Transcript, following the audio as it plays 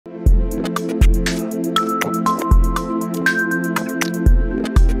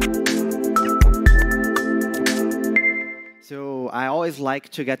always like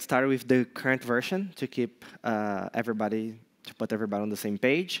to get started with the current version to keep put everybody on the same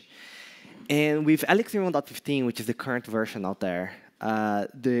page. And with Elixir 1.15, which is the current version out there,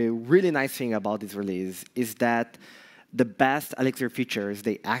 the really nice thing about this release is that the best Elixir features,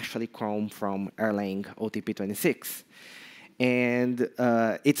 they actually come from Erlang OTP 26. And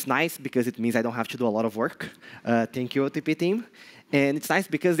it's nice because it means I don't have to do a lot of work. Thank you, OTP team. And it's nice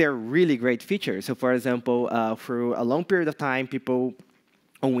because they're really great features. So for example, through a long period of time, people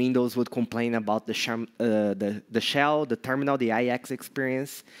on Windows would complain about the shell, the terminal, the IX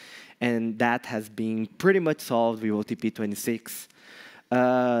experience. And that has been pretty much solved with OTP 26.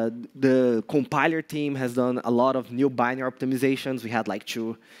 The compiler team has done a lot of new binary optimizations. We had like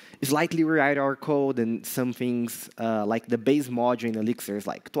to slightly rewrite our code, and some things like the base module in Elixir is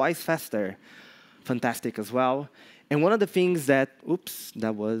like twice faster. Fantastic as well. And one of the things that, oops,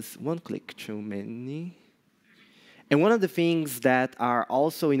 that was one click too many. And one of the things that are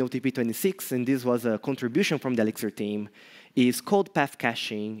also in OTP 26, and this was a contribution from the Elixir team, is code path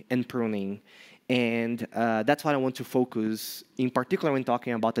caching and pruning. And that's what I want to focus, in particular when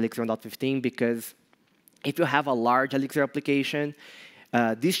talking about Elixir 1.15, because if you have a large Elixir application,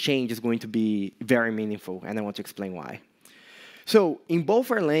 this change is going to be very meaningful, and I want to explain why. So in both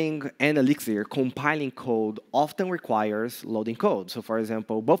Erlang and Elixir, compiling code often requires loading code. So for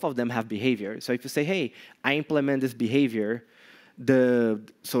example, both of them have behavior. So if you say, hey, I implement this behavior,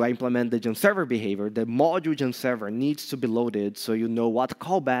 so I implement the jump server behavior, the module jump server needs to be loaded so you know what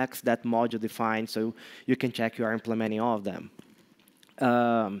callbacks that module defines so you can check you are implementing all of them.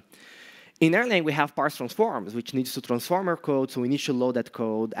 In Erlang, we have parse transforms, which needs to transform our code, so we need to load that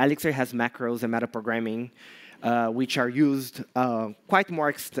code. Elixir has macros and metaprogramming, which are used quite more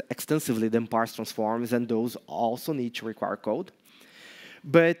extensively than parse transforms, and those also need to require code.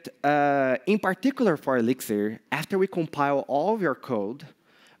 But in particular for Elixir, after we compile all of your code,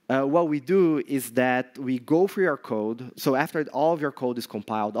 what we do is that we go through your code. So after all of your code is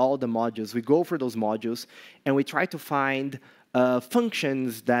compiled, all the modules, we go through those modules, and we try to find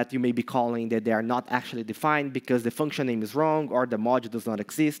functions that you may be calling that they are not actually defined because the function name is wrong or the module does not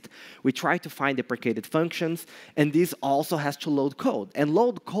exist. We try to find deprecated functions, and this also has to load code. And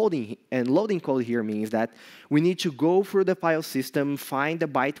loading code here means that we need to go through the file system, find the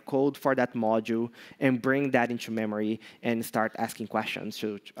bytecode for that module, and bring that into memory and start asking questions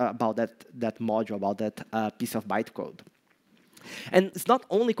about that module, about that piece of bytecode. And it's not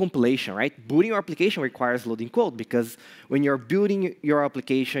only compilation, right? Booting your application requires loading code because when you're building your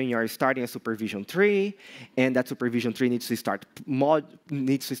application, you're starting a supervision tree, and that supervision tree needs to start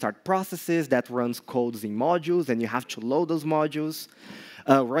processes that runs codes in modules, and you have to load those modules.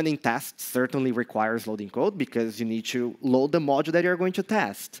 Running tests certainly requires loading code because you need to load the module that you're going to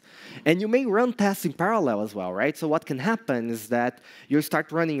test. And you may run tests in parallel as well, right? So what can happen is that you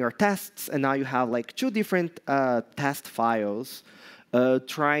start running your tests, and now you have like two different test files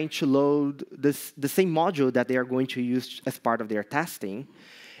trying to load the same module that they are going to use as part of their testing.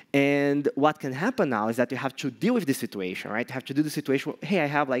 And what can happen now is that you have to deal with this situation, right? You have to do the situation, hey, I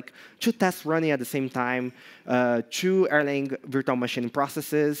have like two tests running at the same time, two Erlang virtual machine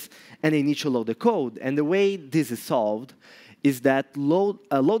processes, and they need to load the code. And the way this is solved is that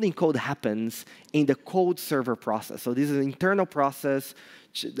loading code happens in the code server process. So this is an internal process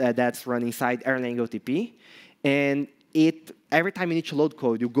that's run inside Erlang OTP. And every time you need to load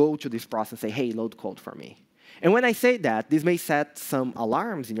code, you go to this process and say, hey, load code for me. And when I say that, this may set some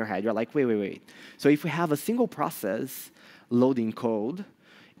alarms in your head. You're like, wait. So if we have a single process loading code,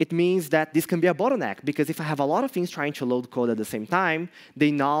 it means that this can be a bottleneck. Because if I have a lot of things trying to load code at the same time,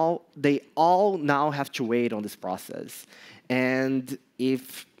 they all now have to wait on this process. And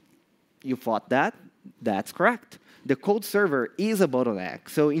if you thought that, that's correct. The code server is a bottleneck.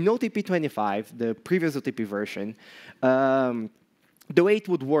 So in OTP 25, the previous OTP version, the way it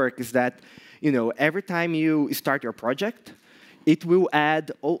would work is that every time you start your project, it will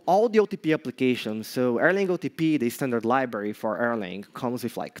add all the OTP applications. So Erlang OTP, the standard library for Erlang, comes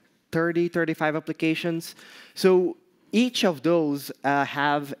with like 30, 35 applications. So each of those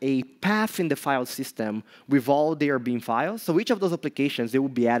have a path in the file system with all their bin files. So each of those applications, they will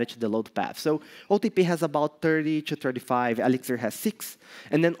be added to the load path. So OTP has about 30 to 35. Elixir has 6.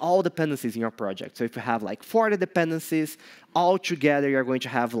 And then all dependencies in your project. So if you have like 40 dependencies, all together, you're going to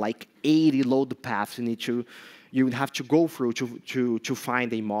have like 80 load paths you would have to go through to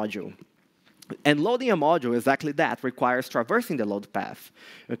find a module. And loading a module, exactly that, requires traversing the load path,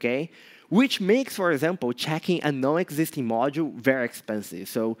 okay? Which makes, for example, checking a non-existing module very expensive.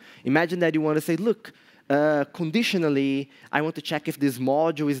 So imagine that you want to say, look, conditionally, I want to check if this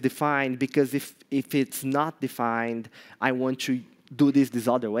module is defined, because if it's not defined, I want to do this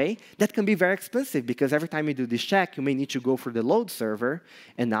other way, that can be very expensive because every time you do this check, you may need to go for the load server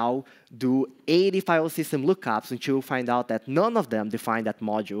and now do 80 file system lookups until you find out that none of them define that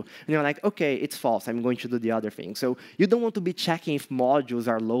module. And you're like, OK, it's false. I'm going to do the other thing. So you don't want to be checking if modules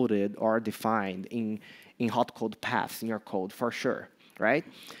are loaded or defined in hot code paths in your code, for sure, right?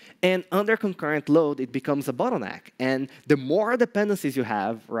 And under concurrent load, it becomes a bottleneck. And the more dependencies you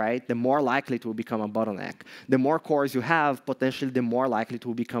have, right, the more likely it will become a bottleneck. The more cores you have, potentially the more likely it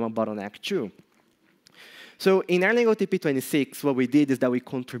will become a bottleneck too. So in Erlang OTP 26, what we did is that we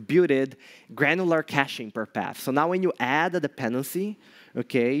contributed granular caching per path. So now when you add a dependency,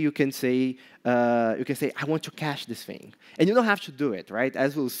 okay, you can say, I want to cache this thing. And you don't have to do it, right?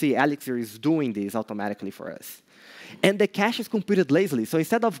 As we'll see, Elixir is doing this automatically for us. And the cache is computed lazily. So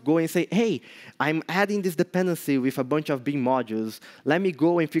instead of going and say, hey, I'm adding this dependency with a bunch of Beam modules, let me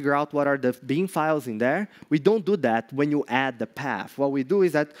go and figure out what are the Beam files in there, we don't do that when you add the path. What we do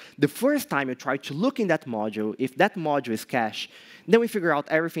is that the first time you try to look in that module, if that module is cached, then we figure out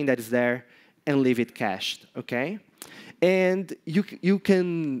everything that is there and leave it cached, okay? And you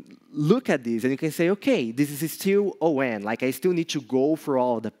can look at this and you can say, OK, this is still ON. Like, I still need to go through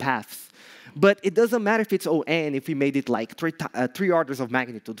all the paths. But it doesn't matter if it's ON if we made it like three orders of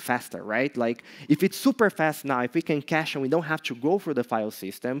magnitude faster, right? Like, if it's super fast now, if we can cache and we don't have to go through the file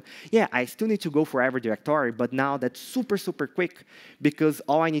system, yeah, I still need to go for every directory, but now that's super, super quick because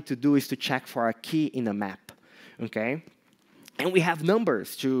all I need to do is to check for a key in a map, OK? And we have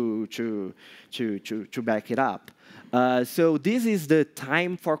numbers to back it up. So this is the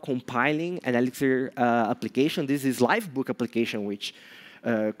time for compiling an Elixir application. This is Livebook application, which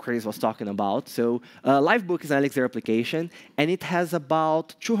Chris was talking about. So Livebook is an Elixir application, and it has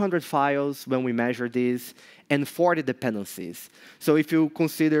about 200 files when we measure this, and 40 dependencies. So if you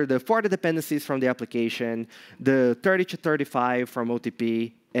consider the 40 dependencies from the application, the 30 to 35 from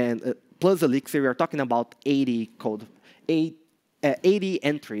OTP, and plus Elixir, we are talking about 80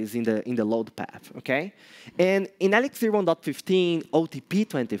 entries in the load path, okay? And in Elixir 1.15 OTP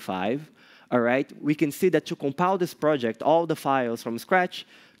 25, all right, we can see that to compile this project, all the files from scratch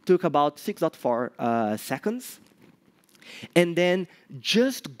took about 6.4 seconds. And then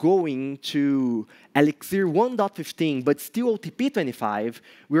just going to Elixir 1.15, but still OTP 25,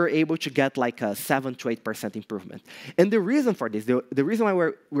 we were able to get like a 7 to 8% improvement. And the reason for this, the reason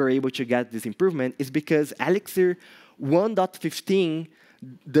why we're able to get this improvement is because Elixir 1.15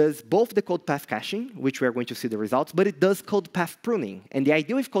 does both the code path caching, which we are going to see the results, but it does code path pruning. And the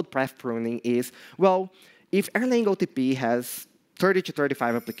idea with code path pruning is, well, if Erlang OTP has 30 to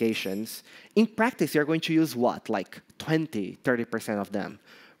 35 applications, in practice, you're going to use what? Like 20, 30% of them,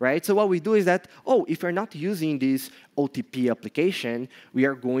 right? So what we do is that, oh, if you're not using this OTP application, we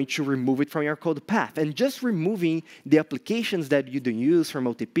are going to remove it from your code path. And just removing the applications that you don't use from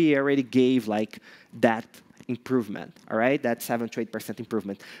OTP already gave like that improvement, all right? That 7 to 8%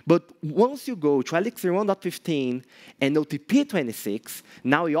 improvement. But once you go to Elixir 1.15 and OTP 26,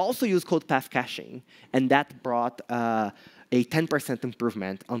 now you also use code path caching, and that brought a 10%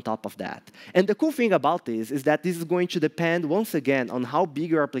 improvement on top of that. And the cool thing about this is that this is going to depend, once again, on how big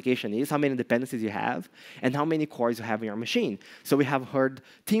your application is, how many dependencies you have, and how many cores you have in your machine. So we have heard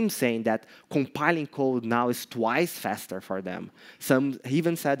teams saying that compiling code now is twice faster for them. Some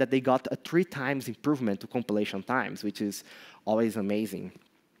even said that they got a 3 times improvement to compilation times, which is always amazing.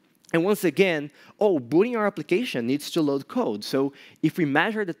 And once again, booting our application needs to load code. So if we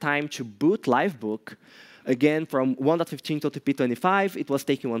measure the time to boot Livebook, again, from 1.15 to OTP 25, it was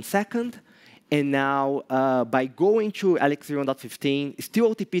taking 1 second. And now, by going to Elixir 1.15,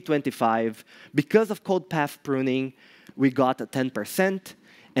 still OTP 25, because of code path pruning, we got a 10%.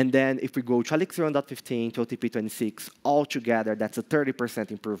 And then if we go to Elixir 1.15 to OTP 26, altogether, that's a 30%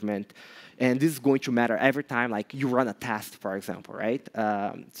 improvement. And this is going to matter every time, like you run a test, for example, right?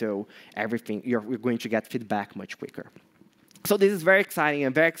 So everything, you're going to get feedback much quicker. So this is very exciting.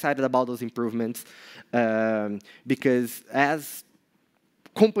 I'm very excited about those improvements because as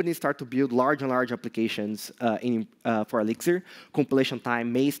companies start to build large and large applications for Elixir, compilation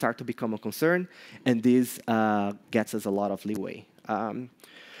time may start to become a concern, and this gets us a lot of leeway.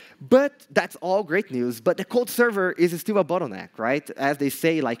 But that's all great news. But the code server is still a bottleneck, right? As they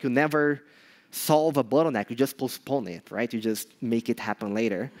say, like you never solve a bottleneck, you just postpone it, right? You just make it happen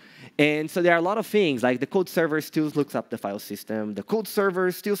later. And so there are a lot of things, like the code server still looks up the file system, the code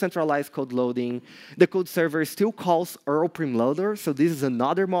server still centralizes code loading, the code server still calls Earl Primloader, so this is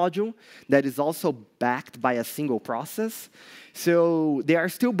another module that is also backed by a single process. So there are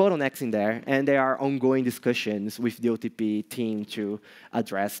still bottlenecks in there, and there are ongoing discussions with the OTP team to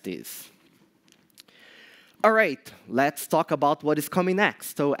address this. All right, let's talk about what is coming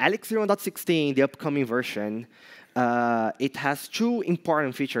next. So Elixir 1.16, the upcoming version, it has two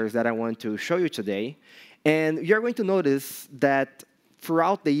important features that I want to show you today. And you're going to notice that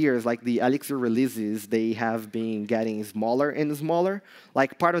throughout the years, like the Elixir releases, they have been getting smaller and smaller.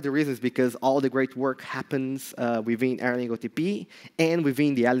 Like part of the reason is because all the great work happens within Erlang OTP and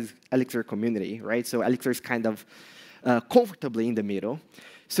within the Elixir community, right? So Elixir is kind of comfortably in the middle.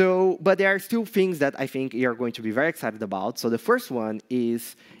 So, but there are still things that I think you're going to be very excited about. So the first one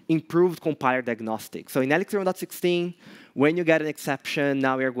is improved compiler diagnostics. So in Elixir 1.16, when you get an exception,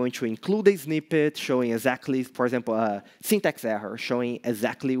 now we are going to include a snippet showing exactly, for example, a syntax error, showing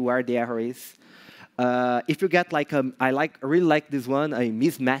exactly where the error is. If you get like I really like this one, a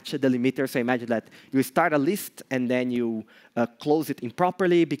mismatch delimiter. So imagine that you start a list and then you close it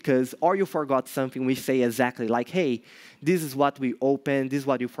improperly because, or you forgot something. We say exactly like, hey, this is what we opened, this is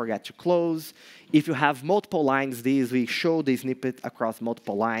what you forgot to close. If you have multiple lines, we show the snippet across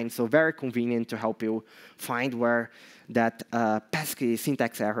multiple lines. So very convenient to help you find where that pesky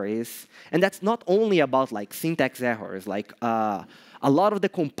syntax error is. And that's not only about like syntax errors, like a lot of the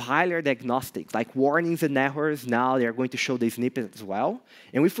compiler diagnostics, like warnings and errors, now they're going to show the snippet as well.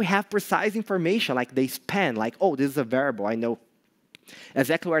 And if we have precise information, like they span, like, oh, this is a variable, I know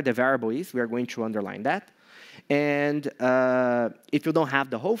exactly where the variable is, we are going to underline that. And if you don't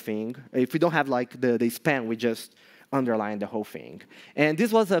have the whole thing, if we don't have like the span, we just underline the whole thing. And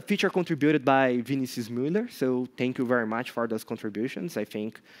this was a feature contributed by Vinicius Müller, so thank you very much for those contributions. I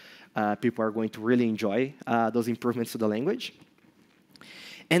think people are going to really enjoy those improvements to the language.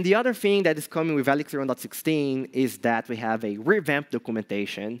 And the other thing that is coming with Elixir 1.16 is that we have a revamped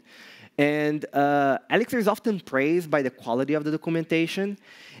documentation. And Elixir is often praised by the quality of the documentation.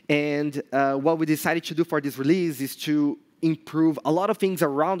 And what we decided to do for this release is to improve a lot of things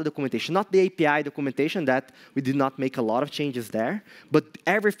around the documentation, not the API documentation, that we did not make a lot of changes there, but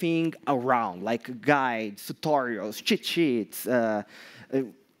everything around, like guides, tutorials, cheat sheets.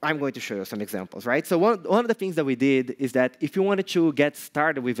 I'm going to show you some examples, right? So one of the things that we did is that if you wanted to get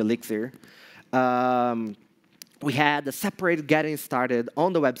started with Elixir, we had a separate getting started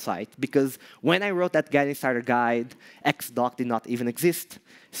on the website, because when I wrote that getting started guide, Xdoc did not even exist.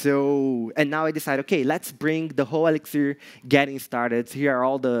 So, and now I decided, okay, let's bring the whole Elixir getting started. Here are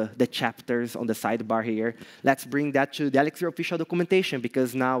all the chapters on the sidebar here. Let's bring that to the Elixir official documentation,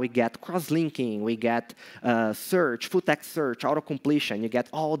 because now we get cross-linking, we get search, full text search, auto-completion, you get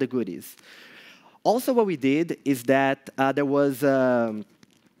all the goodies. Also, what we did is that there was a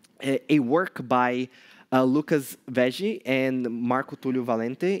work by Lucas Veggi and Marco Tullio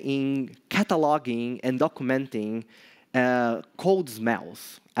Valente in cataloging and documenting code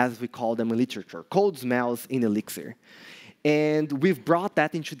smells, as we call them in literature, code smells in Elixir. And we've brought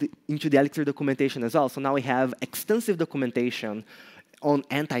that into the Elixir documentation as well. So now we have extensive documentation on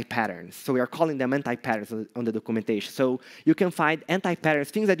anti-patterns. So we are calling them anti-patterns on the documentation. So you can find anti-patterns,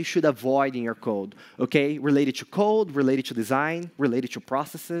 things that you should avoid in your code, okay? Related to code, related to design, related to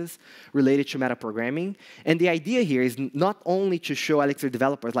processes, related to metaprogramming. And the idea here is not only to show Elixir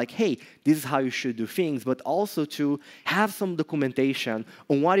developers like, hey, this is how you should do things, but also to have some documentation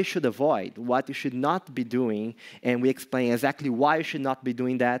on what you should avoid, what you should not be doing, and we explain exactly why you should not be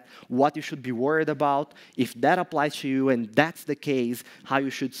doing that, what you should be worried about, if that applies to you, and that's the case, how you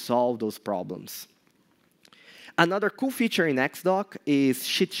should solve those problems. Another cool feature in Xdoc is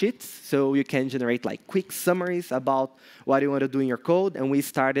cheat sheets. So you can generate like quick summaries about what you want to do in your code. And we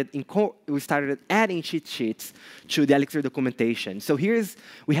started adding cheat sheets to the Elixir documentation. So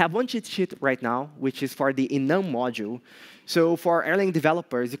we have one cheat sheet right now, which is for the enum module. So for Erlang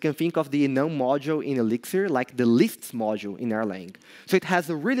developers, you can think of the enum module in Elixir like the lists module in Erlang. So it has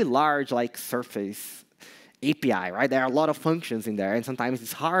a really large like surface API, right? There are a lot of functions in there, and sometimes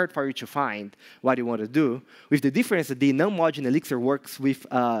it's hard for you to find what you want to do. With the difference that the enum module in Elixir works with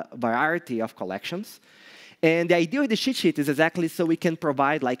a variety of collections. And the idea with the cheat sheet is exactly so we can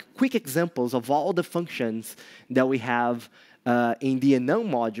provide like quick examples of all the functions that we have in the enum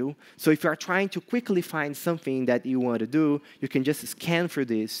module. So if you are trying to quickly find something that you want to do, you can just scan through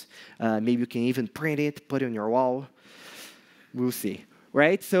this. Maybe you can even print it, put it on your wall. We'll see.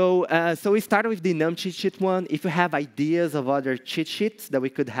 Right, so we started with the enum cheat sheet one. If you have ideas of other cheat sheets that we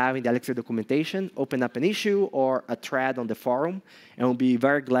could have in the Elixir documentation, open up an issue or a thread on the forum, and we'll be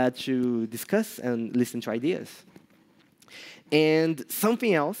very glad to discuss and listen to ideas. And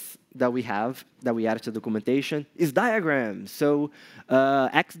something else that we have, that we added to documentation, is diagrams. So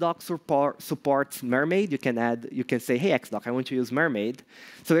Xdoc supports Mermaid. You can say, hey, Xdoc, I want to use Mermaid.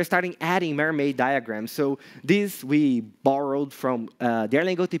 So we're starting adding Mermaid diagrams. So this we borrowed from the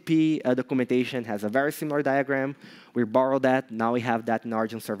Erlang OTP documentation, has a very similar diagram. We borrowed that. Now we have that in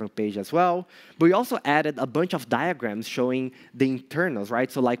Origin server page as well. But we also added a bunch of diagrams showing the internals,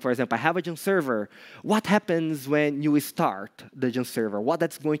 right? So like, for example, I have a Jun server. What happens when you start the Jun server? What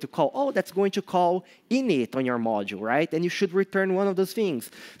that's going to call? Oh, that's going to call init on your module, right? And you should return one of those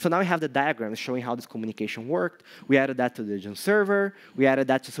things. So now we have the diagrams showing how this communication worked. We added that to the Jun server. We added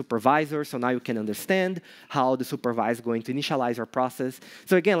that to supervisor. So now you can understand how the supervisor is going to initialize your process.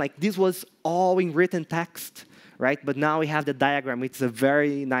 So again, like this was all in written text, right? But now we have the diagram. It's a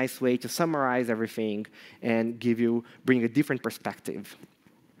very nice way to summarize everything and bring a different perspective.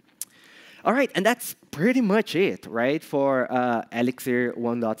 All right, and that's pretty much it, right, for Elixir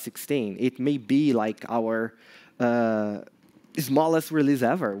 1.16. It may be like our smallest release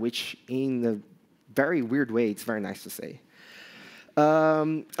ever, which in a very weird way, it's very nice to say.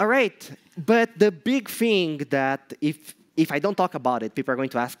 All right, but the big thing that if I don't talk about it, people are going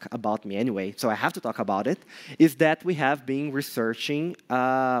to ask about me anyway, so I have to talk about it, is that we have been researching,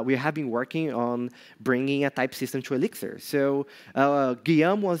 we have been working on bringing a type system to Elixir. So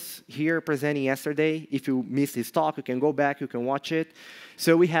Guillaume was here presenting yesterday. If you missed his talk, you can go back, you can watch it.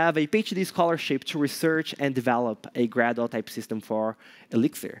 So we have a PhD scholarship to research and develop a gradual type system for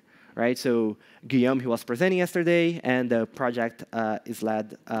Elixir. Right, so Guillaume, he was presenting yesterday, and the project is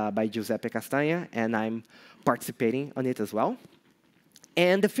led by Giuseppe Castagna, and I'm participating on it as well.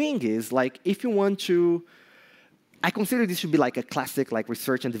 And the thing is, like, if you want to, I consider this should be like a classic like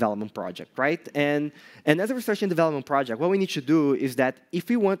research and development project, right? And as a research and development project, what we need to do is that if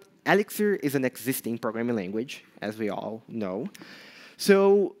we want, Elixir is an existing programming language, as we all know.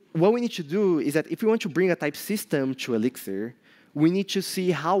 So what we need to do is that if we want to bring a type system to Elixir, we need to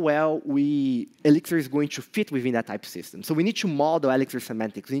see how well Elixir is going to fit within that type system. So we need to model Elixir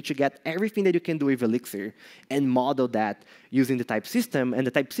semantics. We need to get everything that you can do with Elixir and model that using the type system. And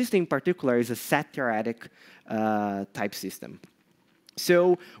the type system in particular is a set theoretic type system.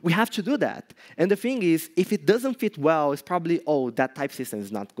 So we have to do that. And the thing is, if it doesn't fit well, it's probably, oh, that type system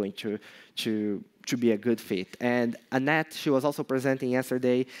is not going to be a good fit. And Annette, she was also presenting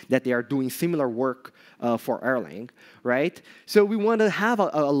yesterday that they are doing similar work for Erlang, right? So we want to have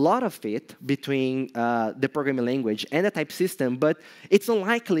a lot of fit between the programming language and the type system, but it's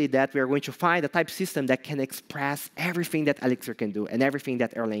unlikely that we are going to find a type system that can express everything that Elixir can do and everything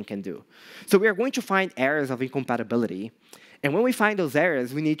that Erlang can do. So we are going to find areas of incompatibility. And when we find those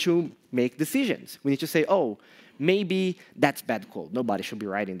areas, we need to make decisions. We need to say, oh, maybe that's bad code. Nobody should be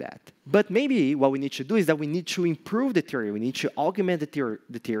writing that. But maybe what we need to do is that we need to improve the theory. We need to augment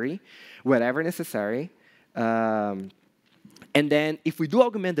the theory wherever necessary. And then if we do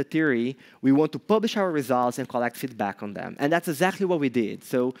augment the theory, we want to publish our results and collect feedback on them. And that's exactly what we did.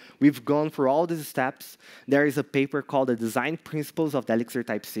 So we've gone through all these steps. There is a paper called The Design Principles of the Elixir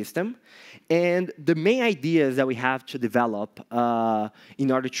Type System. And the main ideas that we have to develop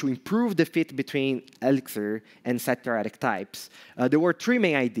in order to improve the fit between Elixir and set theoretic types, there were three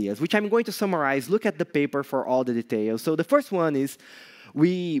main ideas, which I'm going to summarize. Look at the paper for all the details. So the first one is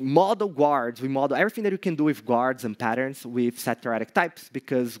we model guards. We model everything that you can do with guards and patterns with set theoretic types,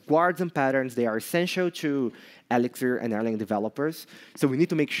 because guards and patterns, they are essential to Elixir and Erlang developers. So we need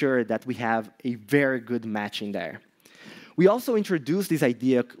to make sure that we have a very good matching there. We also introduced this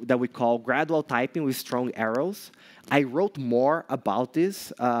idea that we call gradual typing with strong arrows. I wrote more about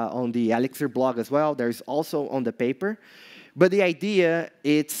this on the Elixir blog as well. There's also on the paper. But the idea,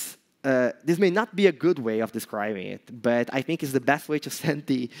 it's this may not be a good way of describing it, but I think it's the best way to send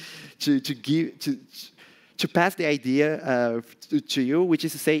to pass the idea to you, which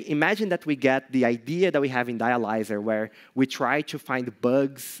is to say, imagine that we get the idea that we have in Dialyzer, where we try to find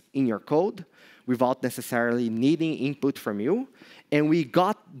bugs in your code without necessarily needing input from you. And we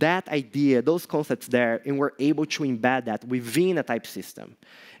got that idea, those concepts there, and we're able to embed that within a type system.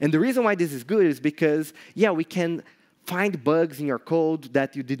 And the reason why this is good is because, yeah, we can find bugs in your code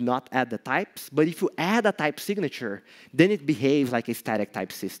that you did not add the types, but if you add a type signature, then it behaves like a static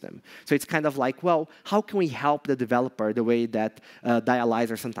type system. So it's kind of like, well, how can we help the developer the way that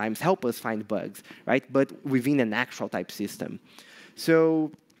Dialyzer sometimes help us find bugs, right? But within an actual type system.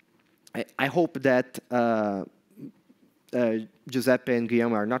 So I hope that Giuseppe and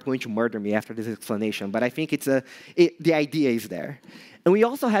Guillaume are not going to murder me after this explanation, but I think the idea is there. And we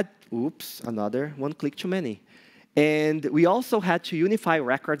also had, oops, another one click too many. And we also had to unify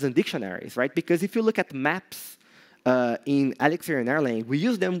records and dictionaries, right? Because if you look at maps in Elixir and Erlang, we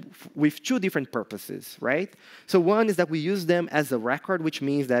use them with two different purposes, right? So one is that we use them as a record, which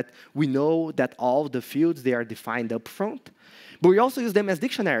means that we know that all the fields, they are defined up front. But we also use them as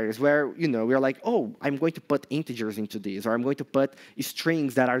dictionaries where, we're like, oh, I'm going to put integers into these, or I'm going to put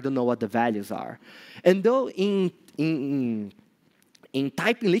strings that I don't know what the values are. And though in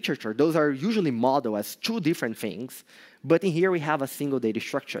typing literature, those are usually modeled as two different things. But in here, we have a single data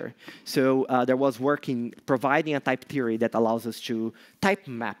structure. So there was work in providing a type theory that allows us to type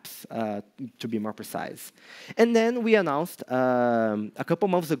maps, to be more precise. And then we announced a couple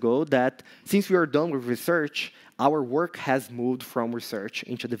months ago that since we are done with research, our work has moved from research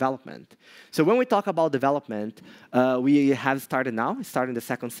into development. So when we talk about development, we have started now, starting the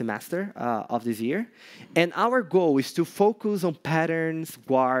second semester of this year. And our goal is to focus on patterns,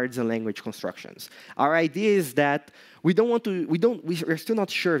 guards, and language constructions. Our idea is that we're still not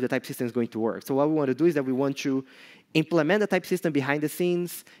sure if the type system is going to work. So what we want to do is that we want to implement the type system behind the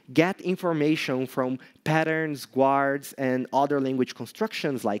scenes, get information from patterns, guards, and other language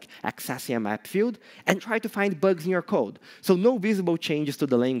constructions like accessing a map field, and try to find bugs in your code. So no visible changes to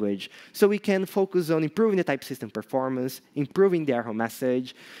the language. So we can focus on improving the type system performance, improving the error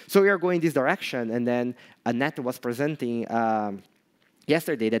message. So we are going this direction. And then Annette was presenting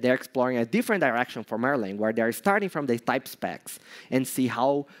yesterday that they're exploring a different direction for Erlang, where they're starting from the type specs and see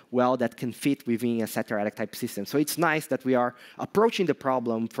how well that can fit within a set-theoretic type system. So it's nice that we are approaching the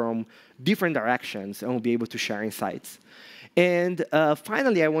problem from different directions and we'll be able to share insights. And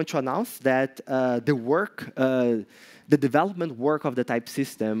finally, I want to announce that the development work of the type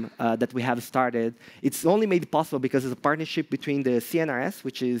system that we have started, it's only made possible because it's a partnership between the CNRS,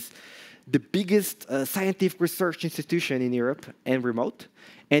 which is the biggest scientific research institution in Europe and remote.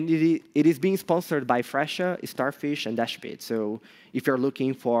 And it is being sponsored by Fresha, Starfish, and Dashpit. So if you're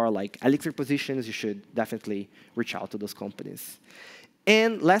looking for Elixir positions, you should definitely reach out to those companies.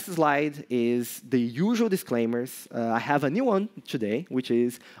 And last slide is the usual disclaimers. I have a new one today, which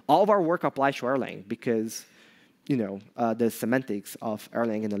is all of our work applies to Erlang because the semantics of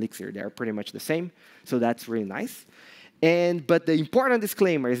Erlang and Elixir, they're pretty much the same. So that's really nice. But the important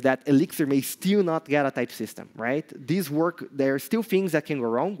disclaimer is that Elixir may still not get a type system, right? This work, there are still things that can go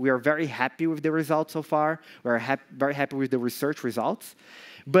wrong. We are very happy with the results so far. We're very happy with the research results.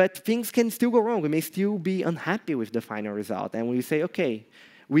 But things can still go wrong. We may still be unhappy with the final result. And we say, OK,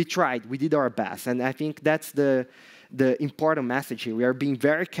 we tried. We did our best. And I think that's the important message here. We are being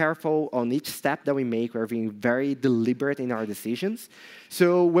very careful on each step that we make. We are being very deliberate in our decisions.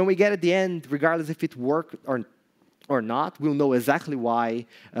 So when we get at the end, regardless if it worked or not, we'll know exactly why.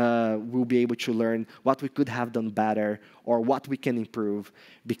 We'll be able to learn what we could have done better or what we can improve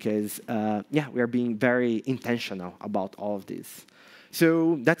because, we are being very intentional about all of this.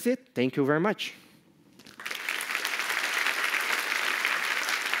 So that's it. Thank you very much.